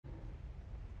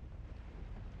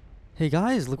Hey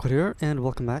guys, Liquid here, and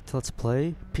welcome back to Let's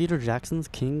Play Peter Jackson's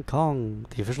King Kong,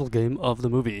 the official game of the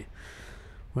movie.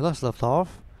 Where last left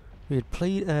off, we had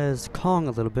played as Kong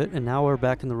a little bit, and now we're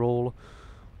back in the role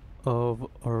of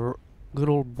our good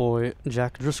old boy,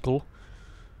 Jack Driscoll.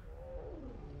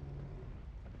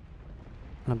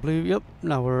 And I believe, yep,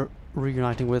 now we're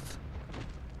reuniting with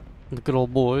the good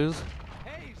old boys.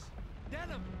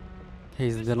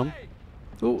 Hayes and Denham.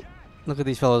 Ooh, look at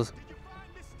these fellas.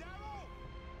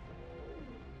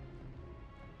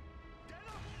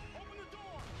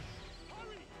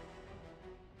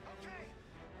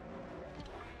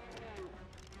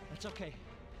 It's okay.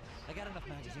 I got enough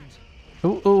magazines.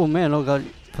 Oh man, oh god,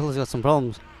 fella's got some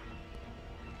problems.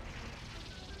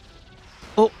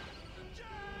 Oh!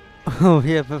 Oh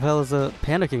yeah, fella's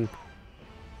panicking.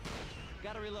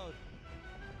 Gotta reload.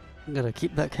 Gotta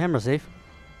keep that camera safe.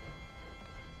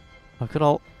 I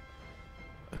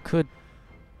could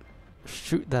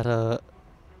shoot that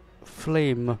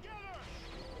flame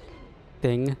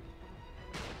thing.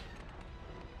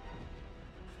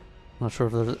 Not sure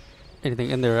if there's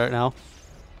anything in there right now.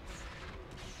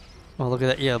 Oh, look at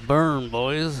that. Yeah, burn,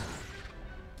 boys.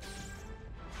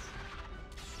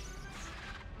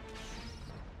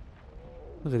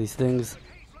 Look at these things.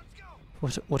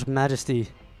 What majesty.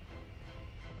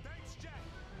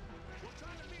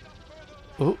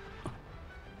 Oh.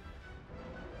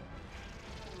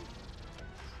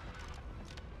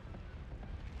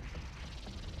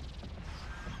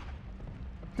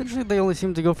 Interesting, they only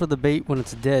seem to go for the bait when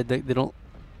it's dead. They don't.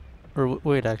 Or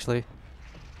wait, actually.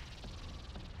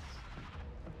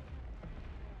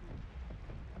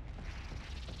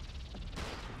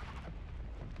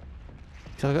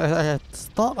 So I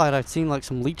thought I'd seen like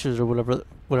some leeches or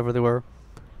whatever they were,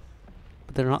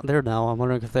 but they're not there now. I'm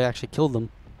wondering if they actually killed them.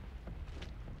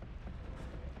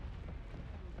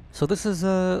 So this is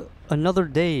another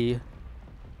day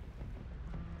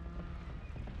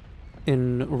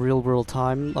in real world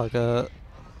time. Like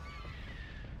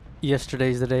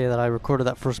yesterday's the day that I recorded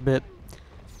that first bit,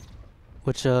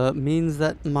 which means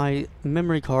that my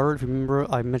memory card, if you remember,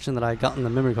 I mentioned that I had gotten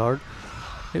the memory card.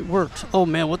 It worked. Oh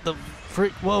man, what the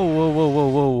frick?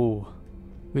 Whoa.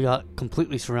 We got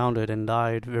completely surrounded and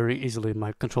died very easily.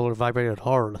 My controller vibrated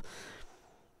hard.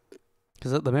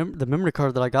 Because the memory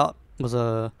card that I got was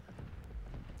it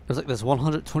was like this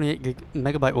 128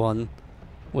 megabyte one,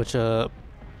 which I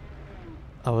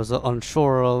was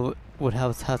unsure of would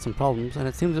have had some problems, and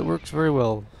it seems it works very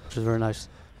well, which is very nice.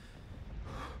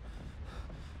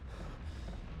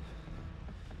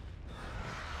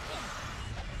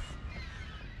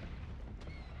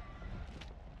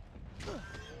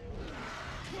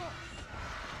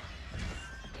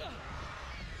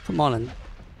 Come on in.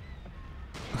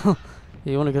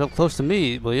 You want to get up close to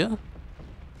me, will ya?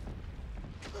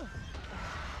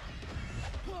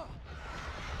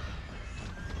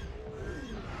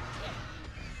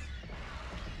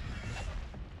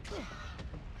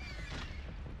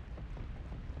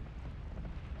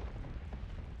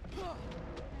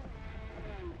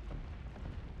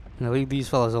 And I leave these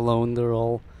fellas alone.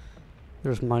 They're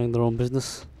just minding their own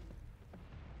business.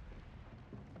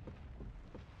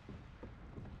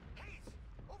 Hayes,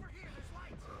 over here, there's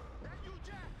lights. That you,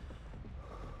 Jack?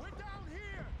 We're down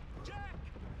here, Jack.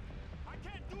 I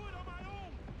can't do it on my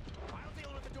own. I'll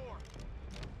deal with the door.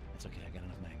 It's okay. I got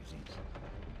enough magazines.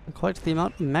 Quite the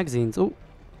amount of magazines. Oh,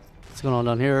 what's going on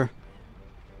down here?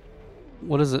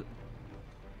 What is it?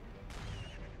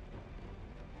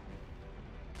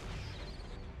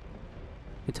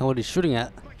 You tell what he's shooting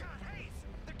at. Oh my God, Hayes,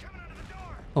 they're coming out of the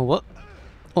door. Oh what?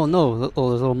 Oh no! Oh,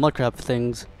 those little mud crab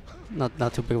things.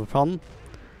 Not too big of a problem.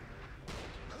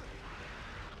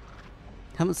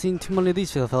 Haven't seen too many of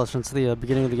these fellas since the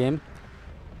beginning of the game.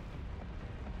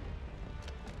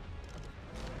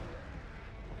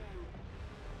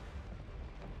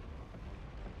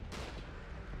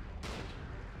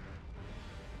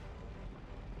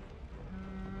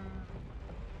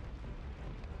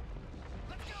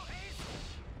 Let's go, Hayes.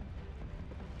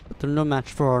 But they're no match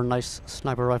for our nice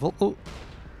sniper rifle. Oh!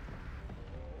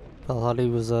 I thought he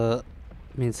was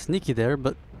being sneaky there,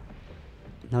 but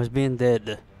now he's being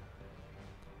dead.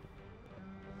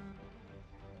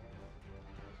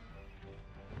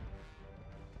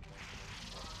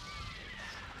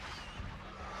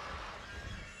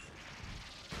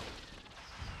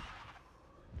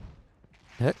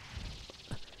 Heck.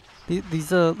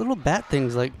 These little bat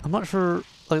things, like, I'm not sure,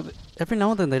 like, every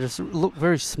now and then they just look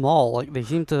very small. Like, they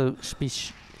seem to be,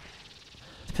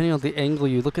 depending on the angle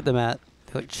you look at them at,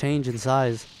 they like change in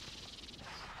size.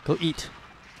 Go eat.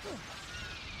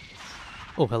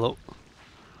 Oh, hello.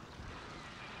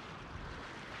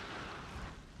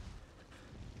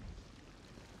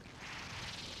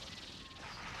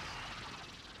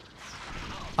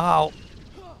 Ow.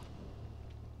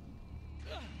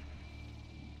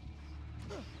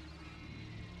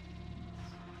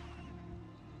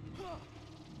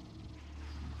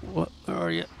 What? Where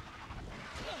are you?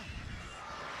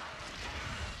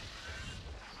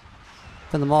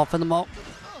 Fend them off, fend them off.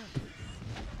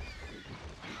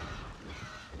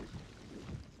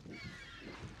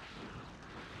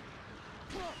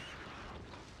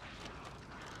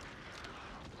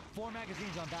 Four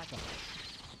magazines on backup.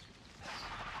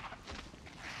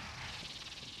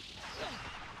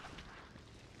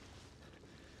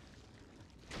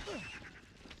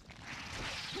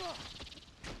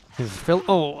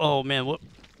 Oh man, what?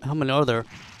 How many are there?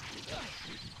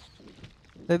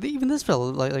 Like, even this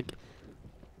fellow, like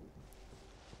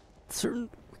certain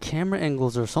camera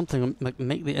angles or something, like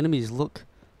make the enemies look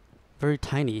very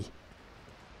tiny.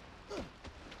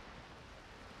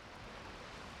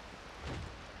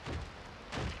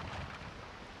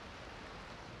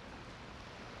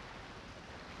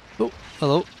 Oh,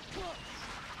 hello.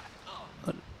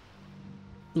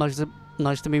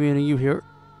 Nice to meet you here.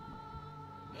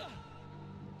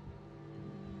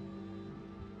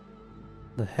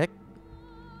 The heck?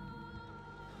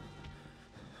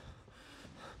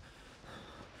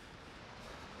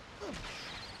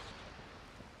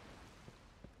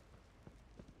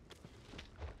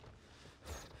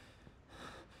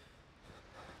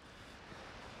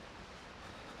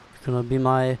 You're gonna be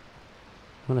I'm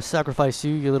gonna sacrifice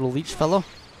you, you little leech fellow.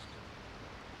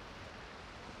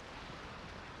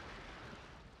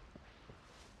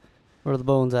 Where are the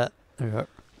bones at? There you are.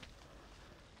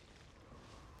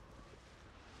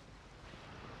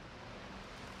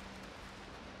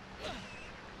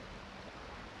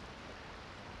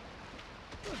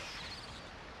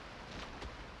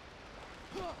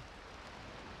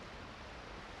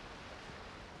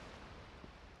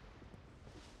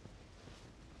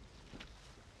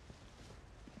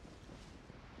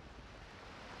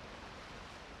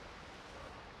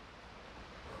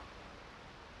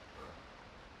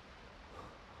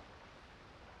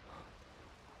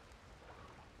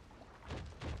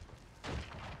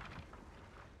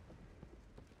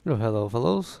 Oh, hello,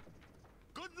 fellows.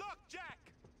 Good luck, Jack.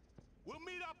 We'll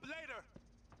meet up later.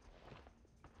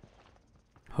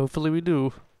 Hopefully we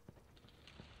do.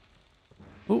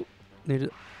 Oh, need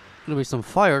be some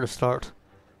fire to start.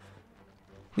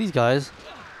 These guys.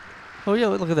 Oh yeah,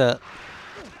 look at that.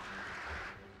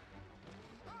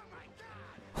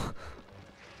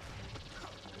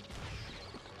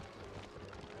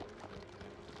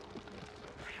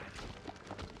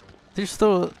 They just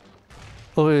throw it.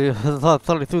 Oh, yeah, I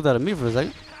thought he threw that at me for a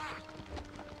second.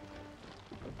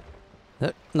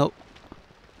 Nope.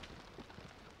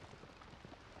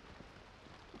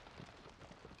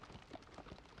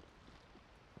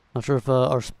 Not sure if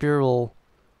our spear will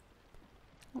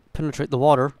penetrate the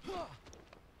water.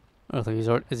 I don't think he's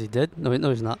already. Is he dead? No, no,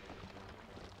 he's not.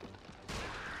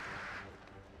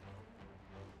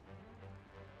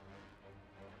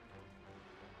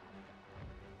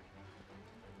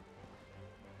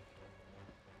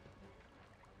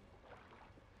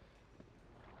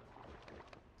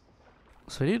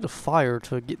 So I need a fire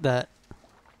to get that.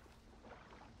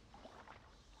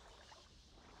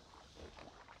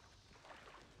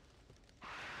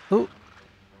 Oh.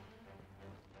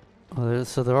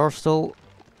 So there are still.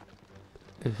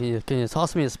 Can you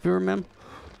toss me a spear, man?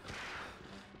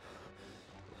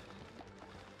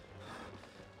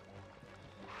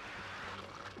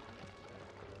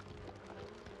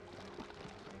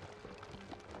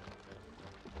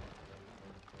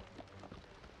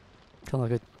 Kind of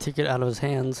like a take it out of his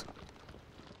hands.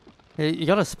 Hey, you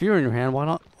got a spear in your hand. Why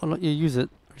don't you use it?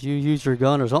 Or you use your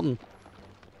gun or something?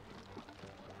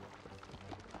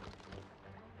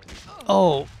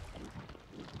 Oh.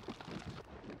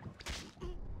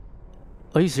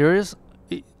 Are you serious?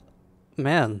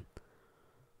 Man.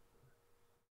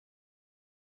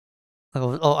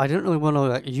 Oh, I didn't really want to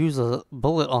like, use a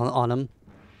bullet on him.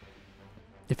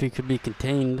 If he could be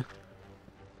contained.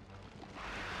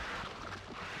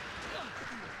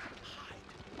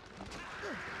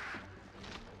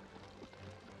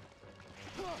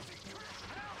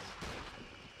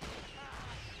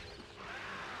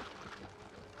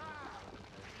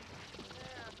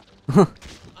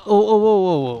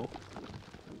 Whoa.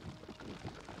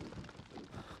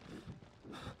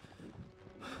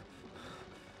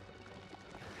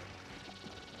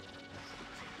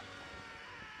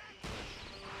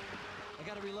 I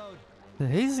gotta reload.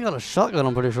 He's got a shotgun,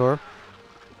 I'm pretty sure.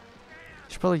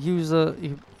 Should probably use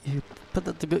you put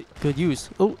that to good use.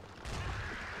 Oh,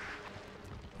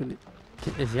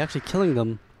 is he actually killing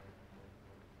them?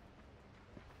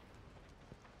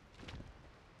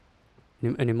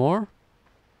 Any more?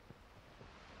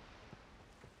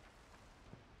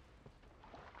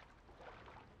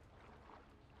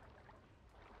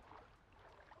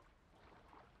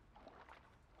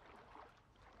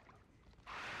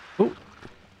 Oh.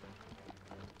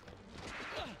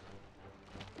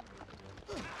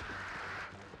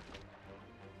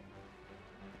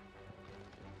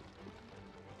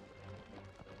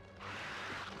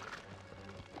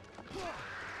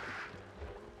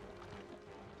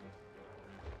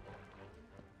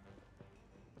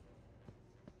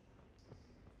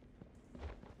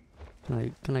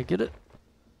 Can I get it?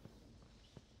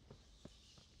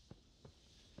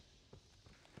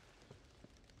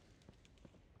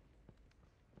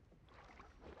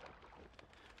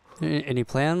 Any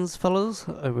plans, fellas?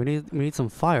 We need some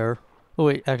fire. Oh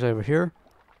wait, actually over here.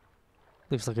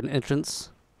 Looks like an entrance.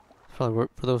 Probably where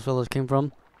those fellas came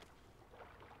from.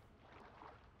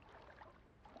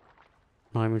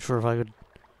 Not even sure if I could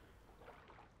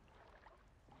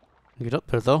get up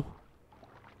there though.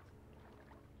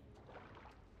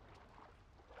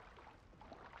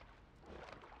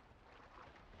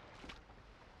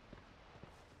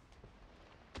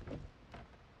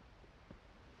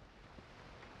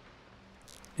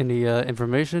 Any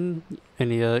information?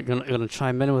 Any gonna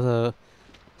chime in with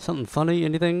something funny?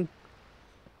 Anything?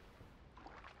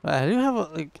 I do have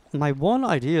like my one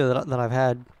idea that I've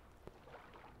had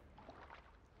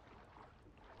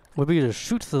would be to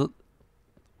shoot through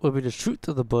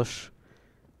the bush,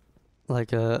 like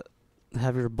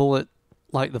have your bullet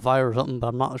light the fire or something. But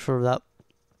I'm not sure if that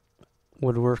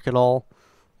would work at all.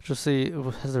 Just see,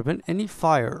 has there been any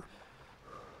fire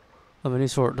of any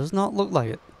sort? Does not look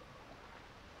like it.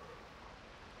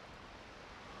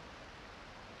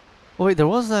 Oh wait, there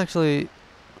was actually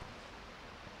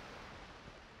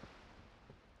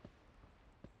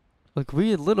like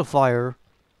we had lit a fire.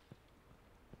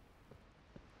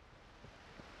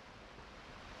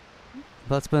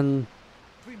 That's been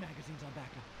 3 magazines on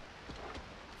backup.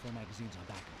 4 magazines on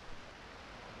backup.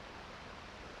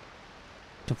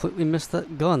 completely missed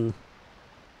that gun.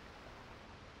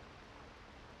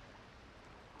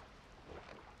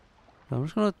 I'm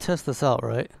just gonna test this out,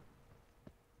 right?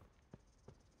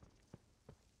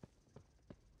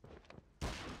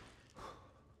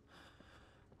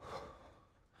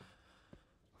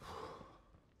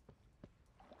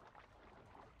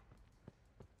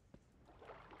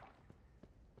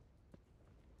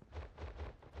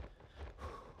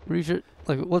 Reach it.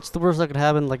 Like, what's the worst that could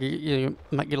happen? Like, you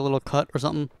might get a little cut or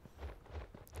something.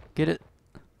 Get it?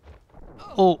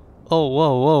 Oh, oh,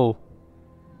 whoa, whoa.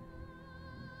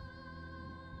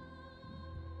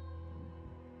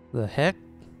 The heck?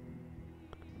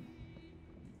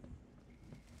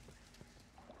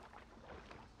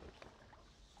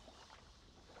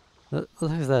 What the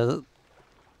heck is that?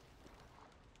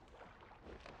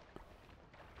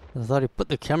 I thought he put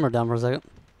the camera down for a second.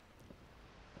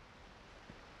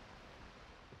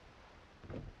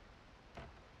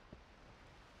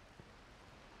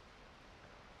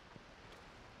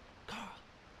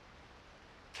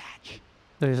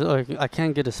 I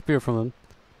can't get a spear from him.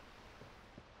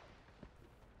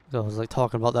 I was like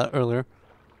talking about that earlier.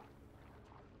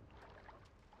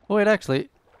 Oh wait, actually,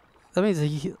 that means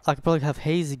I could probably have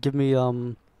Hayes give me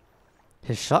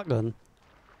his shotgun,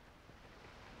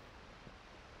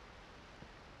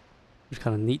 which is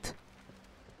kind of neat.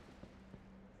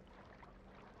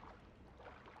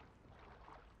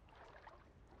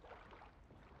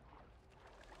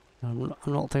 I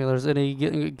don't think there's any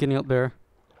getting up there.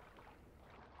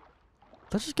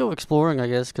 Let's just go exploring, I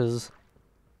guess, because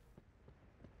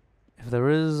if there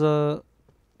is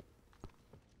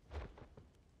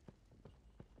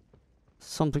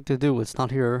something to do, it's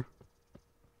not here.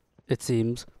 It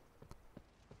seems.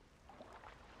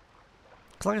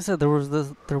 'Cause like I said, there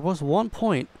was one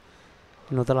point,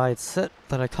 you know, that I had set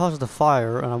that I caused a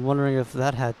fire, and I'm wondering if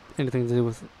that had anything to do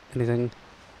with anything.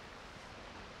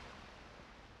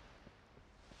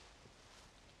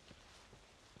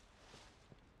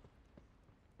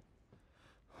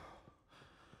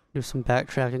 Do some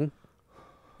backtracking.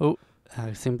 Oh,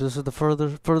 I think this is the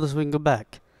furthest we can go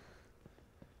back.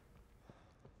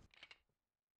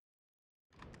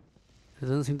 There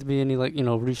doesn't seem to be any, like, you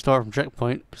know, restart from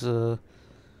checkpoint. Cause,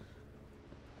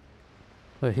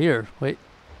 wait, here. Wait.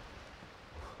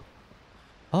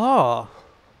 Oh!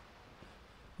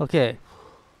 Okay.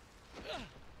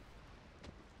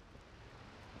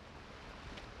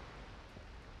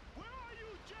 Where are you,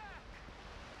 Jack?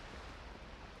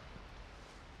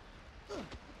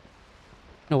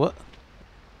 No, what?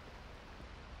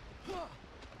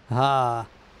 Ah.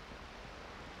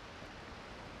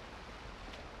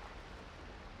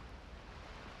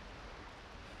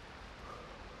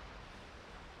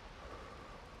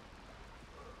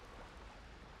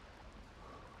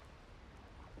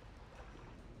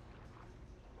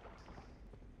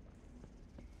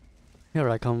 Here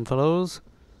I come, fellows.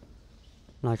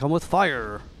 And I come with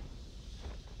fire.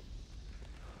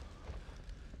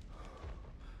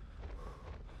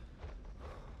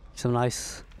 Some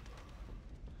nice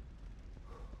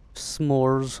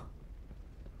s'mores.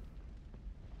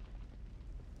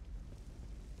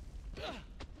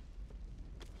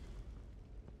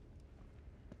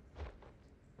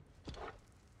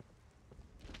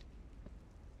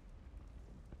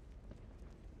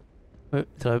 Wait,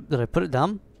 did I put it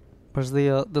down? Where's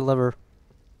the lever?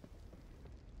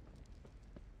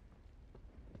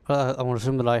 I want to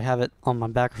assume that I have it on my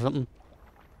back or something.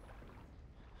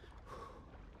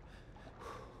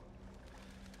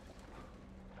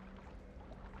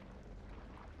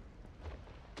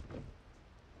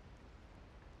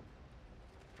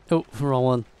 Oh, wrong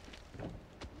one.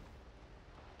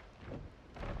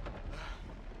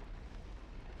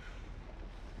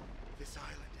 This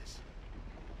island is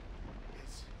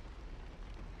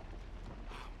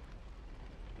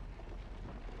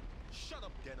shut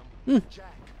up, Denim.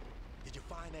 Jack, did you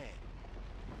find Anne?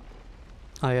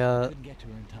 I Couldn't get to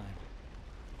her in time.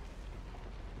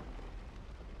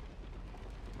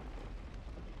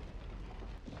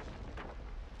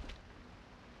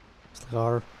 it's like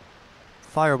our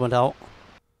fire went out.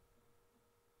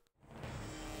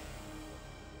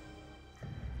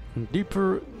 And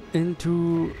deeper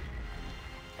into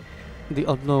the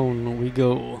unknown we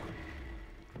go.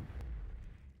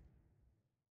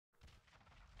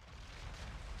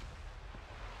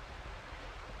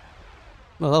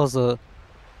 Well, that was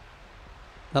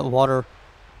that water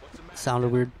What's the matter, sounded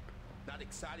Denim? weird. Not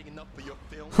exciting enough for your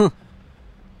film? Huh.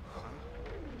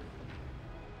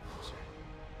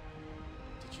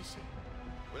 Did you see?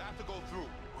 We'll have to go through.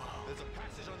 There's a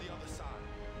passage on the other side.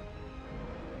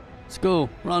 Let's go.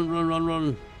 Run, run, run, run.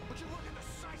 Would you look at the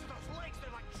size of those legs?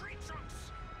 They're like tree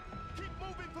trunks. Keep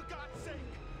moving, for God's sake.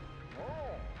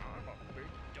 Oh, I'm a big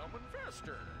dumb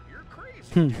investor. You're crazy,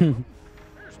 Jim.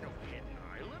 There's no hidden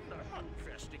island. I'm not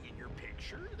investing in your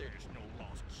picture. There's no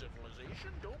lost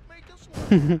civilization. Don't make us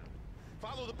laugh.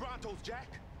 Follow the Brontos, Jack.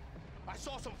 I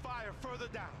saw some fire further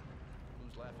down.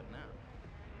 Who's laughing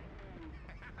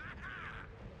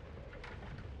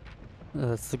now?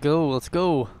 Let's go. Let's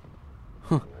go.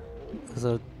 Huh. There's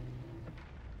a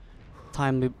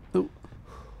timely. Ooh.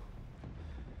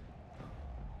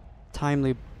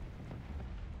 Timely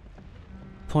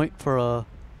point for a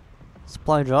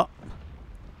supply drop.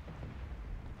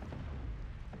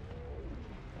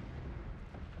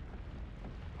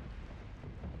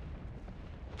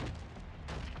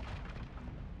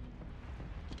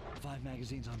 Five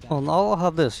magazines on back. Well, I'll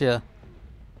have this, yeah.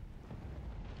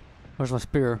 Where's my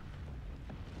spear?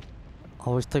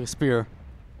 Always take a spear.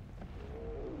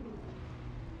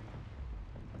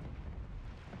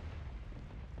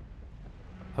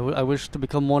 I wish to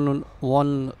become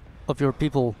one of your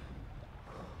people.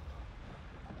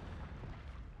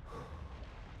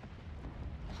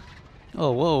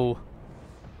 Oh, whoa.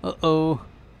 Uh-oh.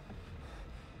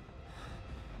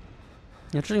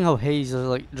 Interesting how Hayes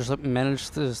just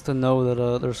managed to know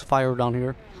that there's fire down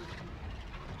here.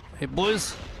 Hey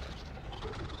boys,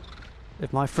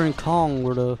 if my friend Kong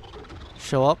were to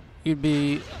show up, you'd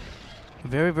be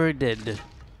very, very dead.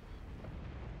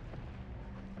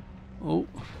 Oh.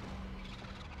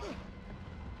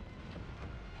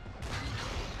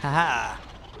 Haha.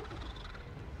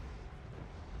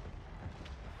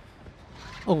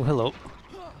 Oh, hello.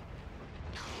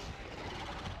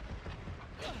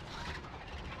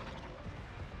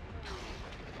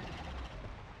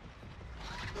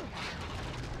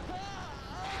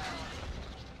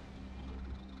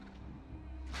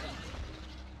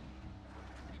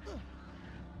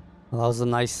 Well, that was a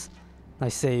nice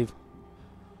save.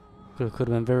 Could have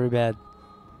been very bad.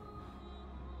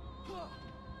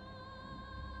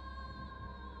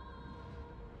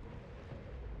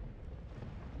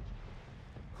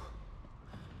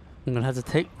 I'm gonna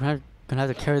have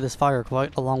to carry this fire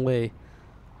quite a long way.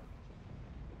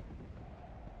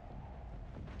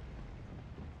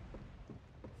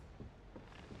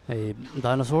 Hey,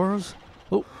 dinosaurs?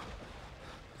 Oh,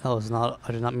 that was not.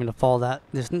 I did not mean to fall that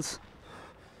distance.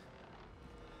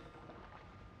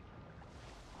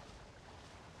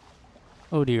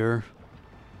 Oh dear.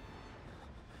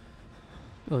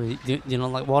 Oh, do you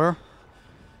not like water?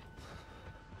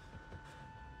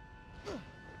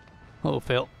 Oh,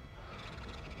 fail.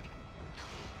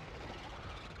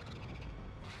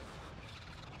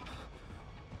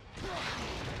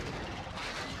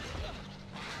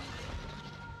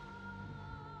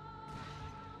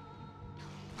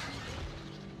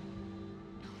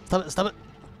 Stop it, stop it.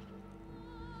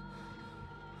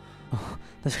 Oh,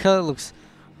 this guy looks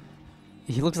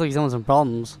he looks like he's having some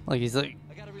problems. Like he's like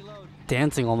I gotta reload.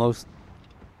 dancing almost.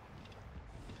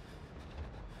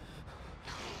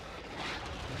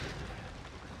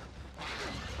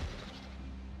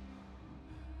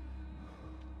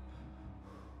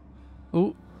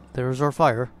 Ooh, there's our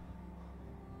fire.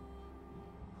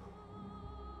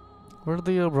 Where did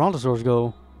the Brontosaurus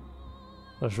go?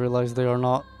 I just realized they are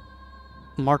not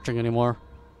marching anymore.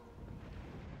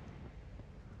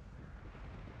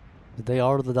 They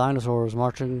are the dinosaurs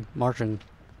marching.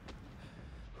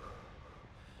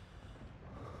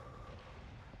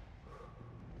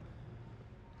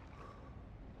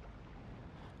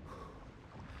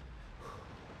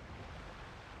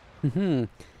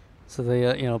 So they,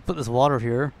 you know, put this water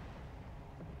here.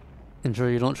 Ensure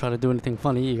you don't try to do anything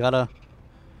funny. You gotta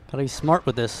be smart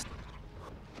with this.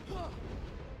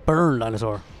 Burn,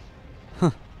 dinosaur.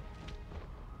 Huh.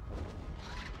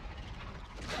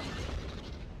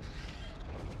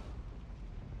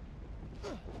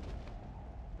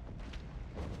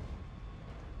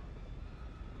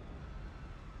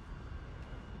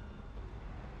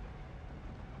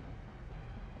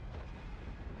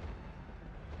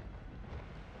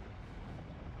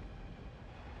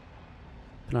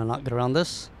 Can I not get around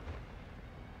this?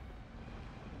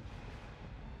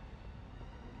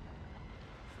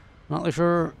 Not really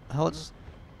sure how it's.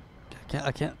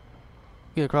 I can't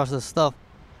get across this stuff.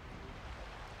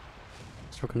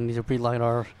 So we're gonna need to relight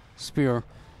our spear.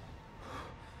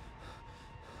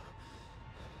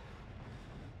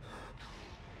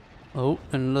 Oh,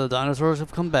 and the dinosaurs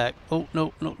have come back. Oh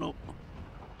no.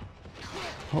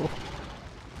 Oh.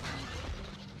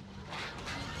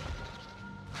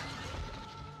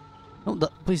 No,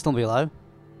 please don't be alive.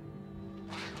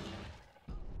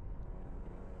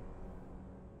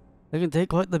 They can take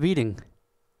quite the beating.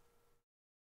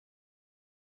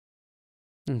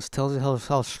 This tells you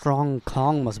how strong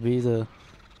Kong must be to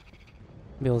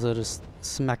be able to just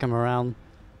smack him around.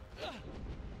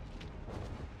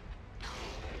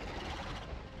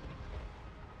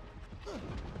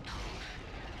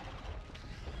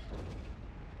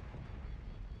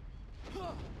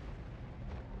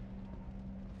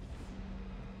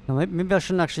 Now, maybe I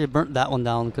shouldn't actually have burnt that one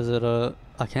down because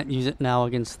I can't use it now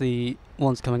against the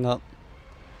ones coming up.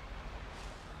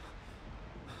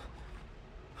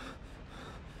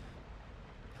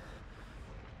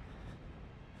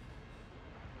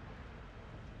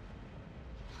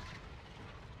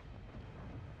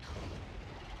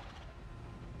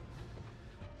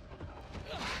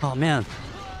 Oh man.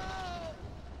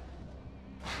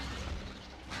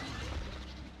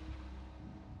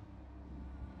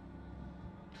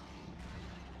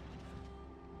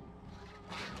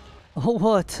 Oh,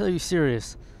 what? Are you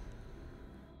serious?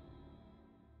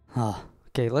 Ah,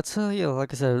 okay, let's, yeah,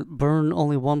 like I said, burn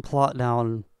only one plot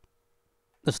down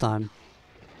this time.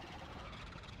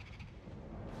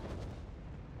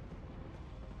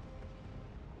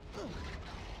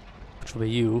 Which will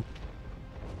be you.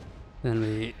 Then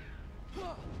we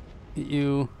get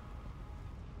you.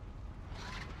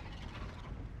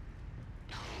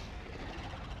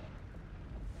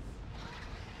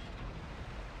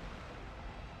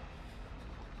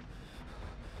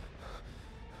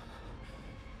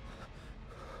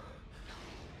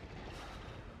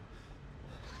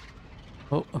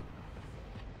 Oh.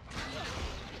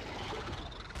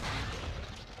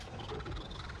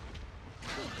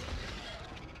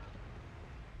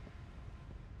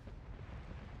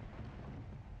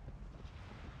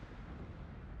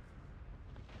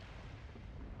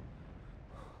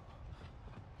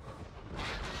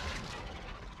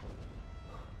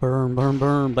 Burn, burn,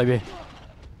 burn, baby.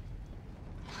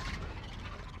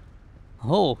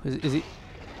 Oh, is he?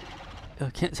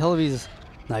 I can't tell if he's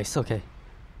nice. Okay.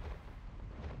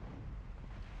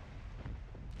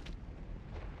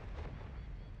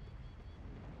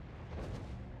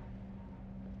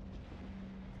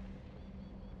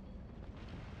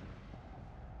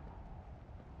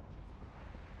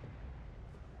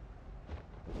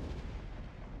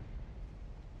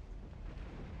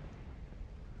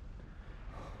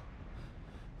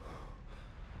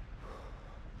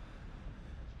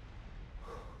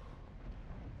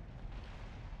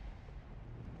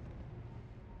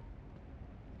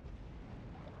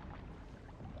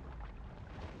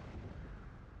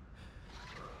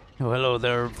 Oh, hello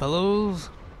there,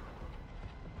 fellows.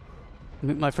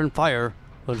 Meet my friend Fire.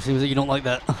 But it seems that you don't like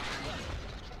that. You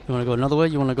want to go another way?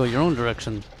 You want to go your own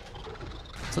direction?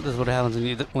 So this is what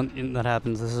happens when that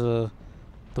happens. This is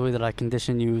the way that I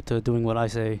condition you to doing what I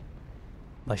say.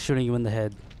 By shooting you in the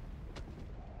head.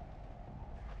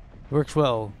 Works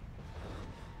well.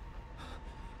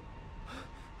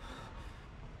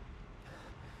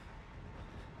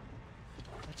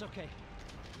 okay.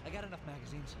 I got enough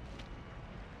magazines.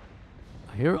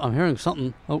 I'm hearing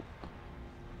something. Oh.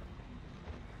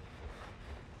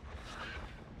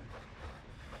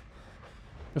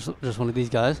 Just one of these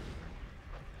guys.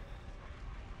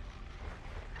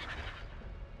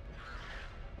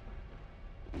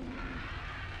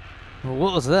 Well,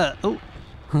 what was that? Oh.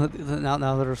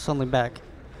 now they're suddenly back.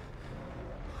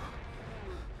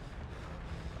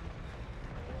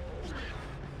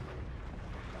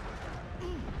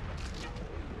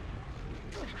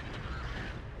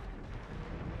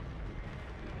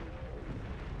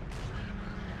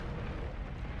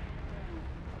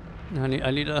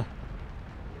 I need a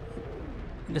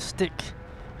stick.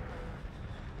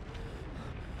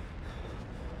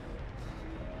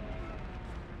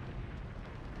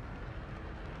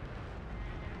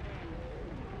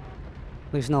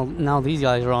 At least now these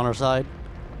guys are on our side.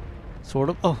 Sort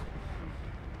of. Oh.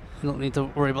 You don't need to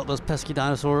worry about those pesky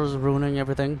dinosaurs ruining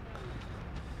everything.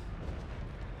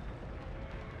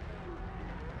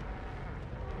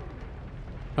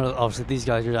 Obviously these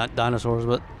guys are not dinosaurs,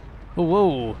 but... Oh,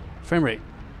 whoa! Frame rate.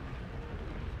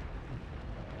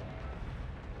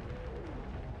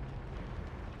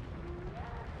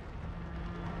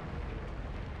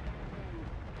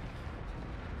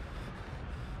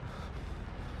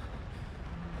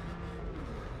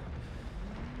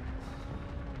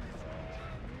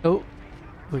 Oh,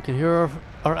 we can hear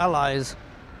our allies.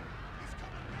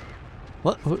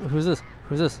 What? Who's this?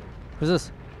 Who's this? Who's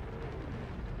this?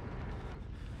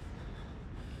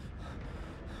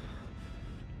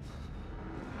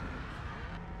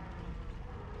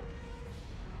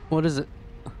 What is it?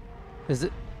 Is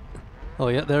it? Oh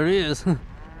yeah, there he is.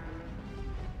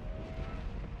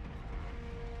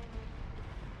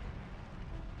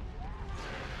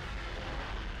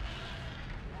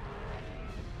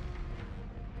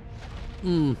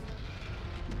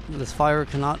 This fire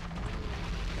cannot.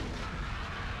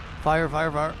 Fire.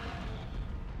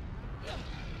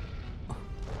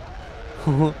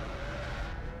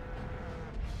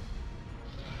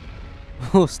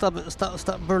 Oh, stop it.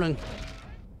 Stop burning.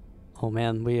 Oh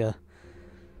man, we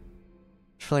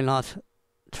should really not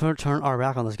turn our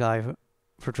back on this guy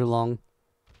for too long.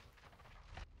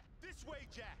 This way,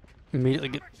 Jack.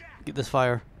 Immediately get this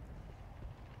fire.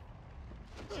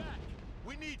 Jack,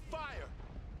 we need fire.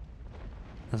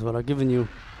 That's what I've given you.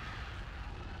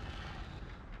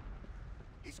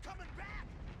 He's coming back.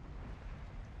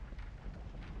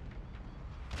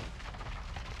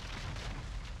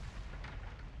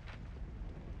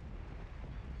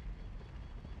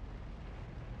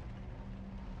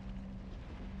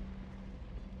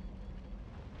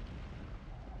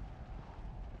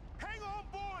 Hang on,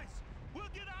 boys. We'll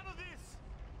get out of this.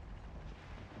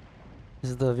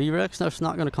 Is the V-Rex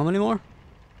not going to come anymore?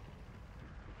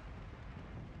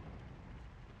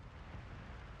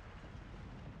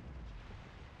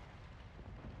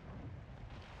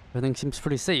 Everything seems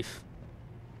pretty safe.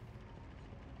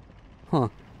 Huh.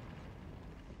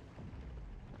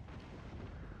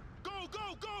 Go.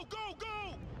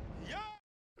 Yeah.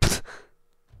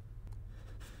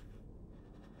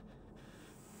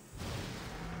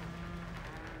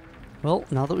 Well,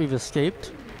 now that we've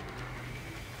escaped,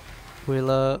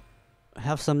 we'll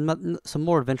have some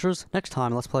more adventures. Next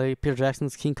time, let's play Peter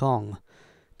Jackson's King Kong,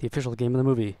 the official game of the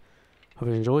movie. Hope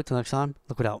you enjoyed. Till next time,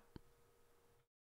 look it out.